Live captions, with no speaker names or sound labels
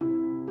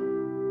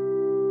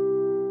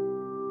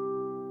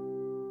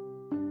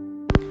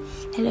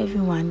Hello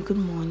everyone, good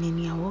morning.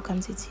 You are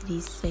welcome to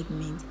today's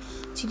segment.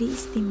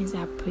 Today's theme is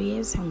our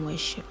prayers and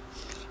worship.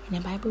 And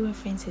the Bible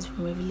reference is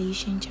from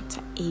Revelation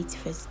chapter 8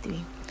 verse 3.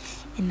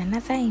 And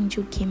another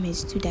angel came and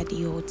stood at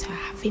the altar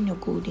having a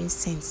golden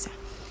censer.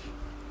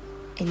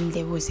 And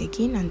there was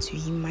again unto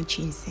him much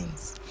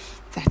incense,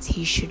 that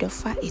he should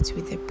offer it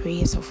with the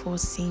prayers of all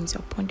saints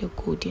upon the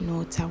golden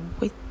altar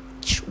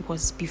which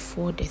was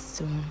before the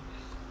throne.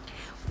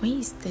 When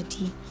you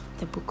study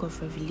the book of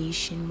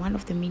Revelation, one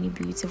of the many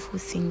beautiful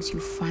things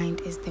you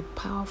find is the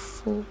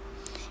powerful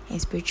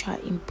and spiritual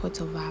import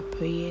of our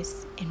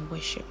prayers and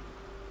worship.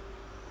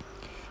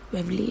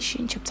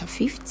 Revelation chapter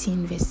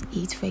 15 verse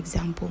 8, for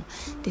example,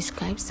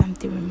 describes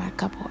something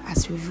remarkable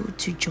as revealed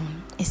to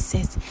John. It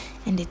says,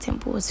 "And the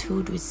temple was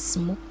filled with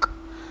smoke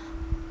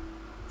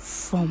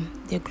from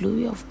the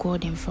glory of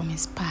God and from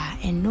his power,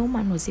 and no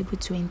man was able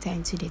to enter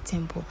into the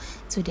temple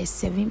till the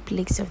 7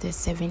 plagues of the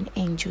 7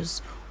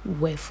 angels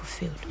were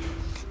fulfilled."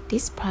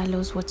 This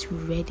parallels what we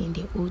read in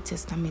the Old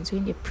Testament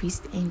when the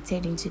priest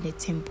entered into the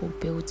temple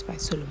built by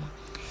Solomon.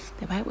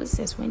 The Bible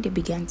says when they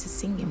began to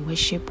sing and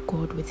worship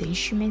God with the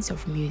instruments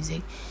of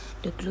music,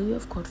 the glory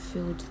of God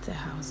filled the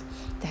house,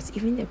 that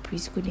even the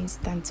priest couldn't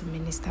stand to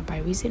minister by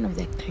reason of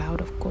the cloud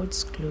of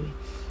God's glory.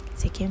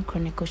 2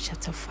 Chronicles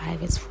chapter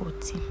 5 verse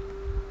 14.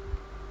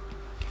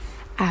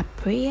 Our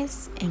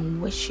prayers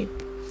and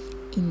worship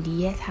in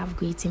the earth have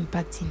great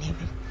impact in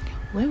heaven.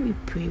 When we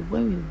pray,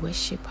 when we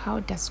worship,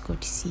 how does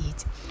God see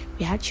it?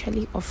 We are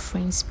actually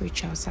offering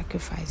spiritual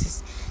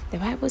sacrifices. The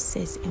Bible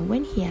says, "And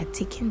when he had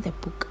taken the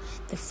book,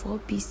 the 4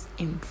 beasts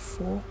and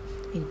 24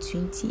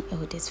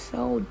 elders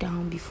fell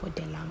down before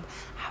the Lamb,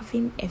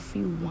 having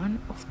every one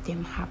of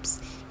them harps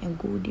and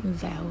golden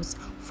vials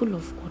full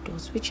of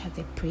odors, which are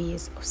the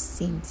prayers of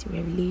saints."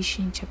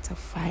 Revelation chapter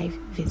 5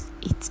 verse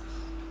 8.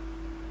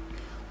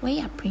 When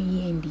you are praying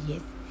here in the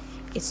earth,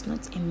 it's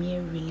not a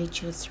mere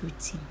religious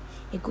routine.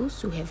 It goes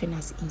to heaven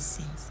as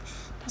incense.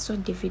 That's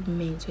what David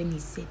meant when he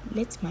said,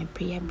 "Let my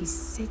prayer be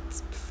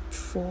set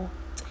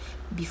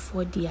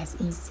before thee as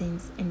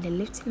incense, and the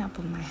lifting up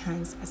of my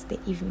hands as the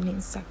evening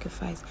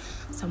sacrifice."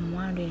 Psalm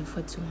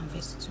 141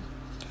 verse 2.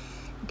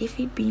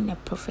 David, being a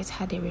prophet,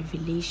 had a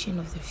revelation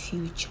of the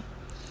future.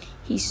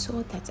 He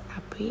saw that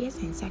our prayers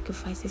and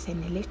sacrifices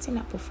and the lifting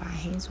up of our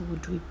hands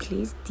would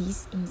replace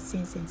these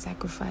incense and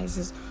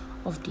sacrifices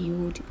of the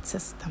Old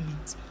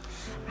Testament.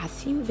 Our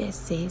theme verse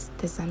says,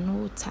 "There's an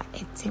altar,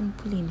 a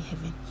temple in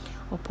heaven,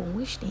 upon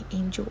which the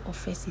angel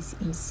offers his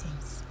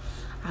incense,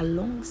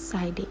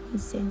 alongside the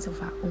incense of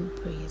our own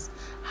prayers."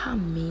 How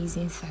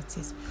amazing that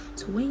is.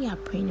 So when you are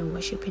praying and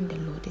worshiping the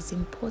Lord, it's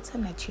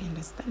important that you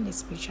understand the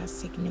spiritual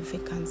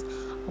significance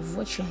of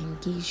what you are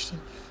engaged in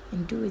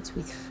and do it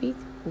with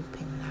faith, hope,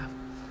 and love.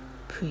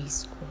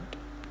 Praise God.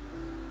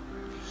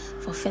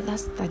 For further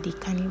study,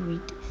 can you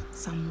read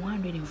Psalm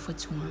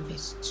 141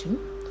 verse 2,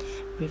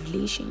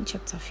 Revelation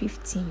chapter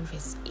 15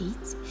 verse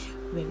 8,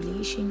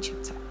 Revelation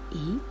chapter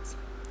 8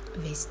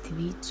 verse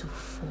 3 to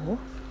 4,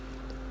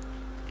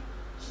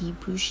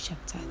 Hebrews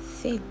chapter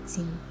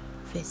 13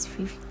 verse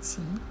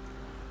 15,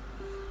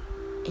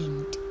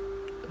 and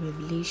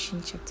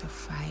Revelation chapter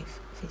 5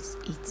 verse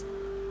 8.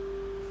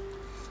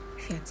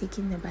 If you are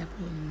taking the Bible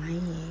in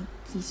one year,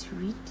 please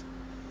read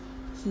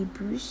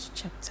Hebrews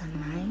chapter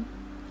 9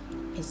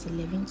 verse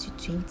 11 to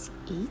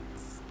 28,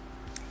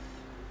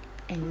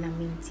 and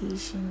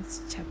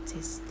Lamentations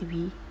chapters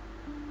 3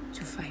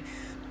 to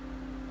 5.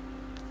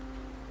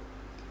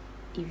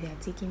 If you are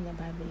taking the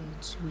Bible in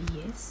 2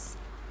 years,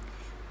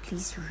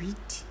 please read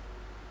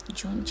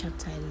John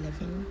chapter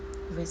 11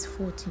 verse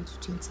 14 to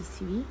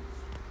 23,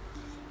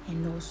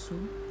 and also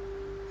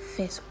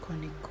 1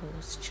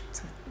 Chronicles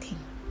chapter 10.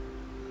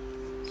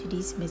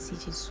 Today's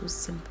message is so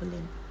simple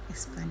and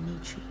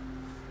explanatory.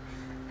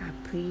 Our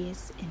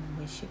prayers and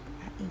worship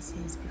are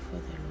incense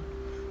before the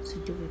Lord. So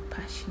do it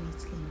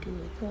passionately and do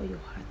it with all your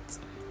heart.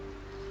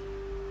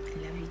 I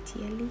love you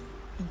dearly.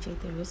 Enjoy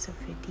the rest of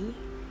your day,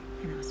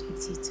 and I'll speak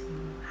to you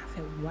tomorrow. Have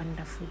a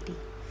wonderful day.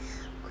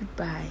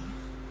 Goodbye.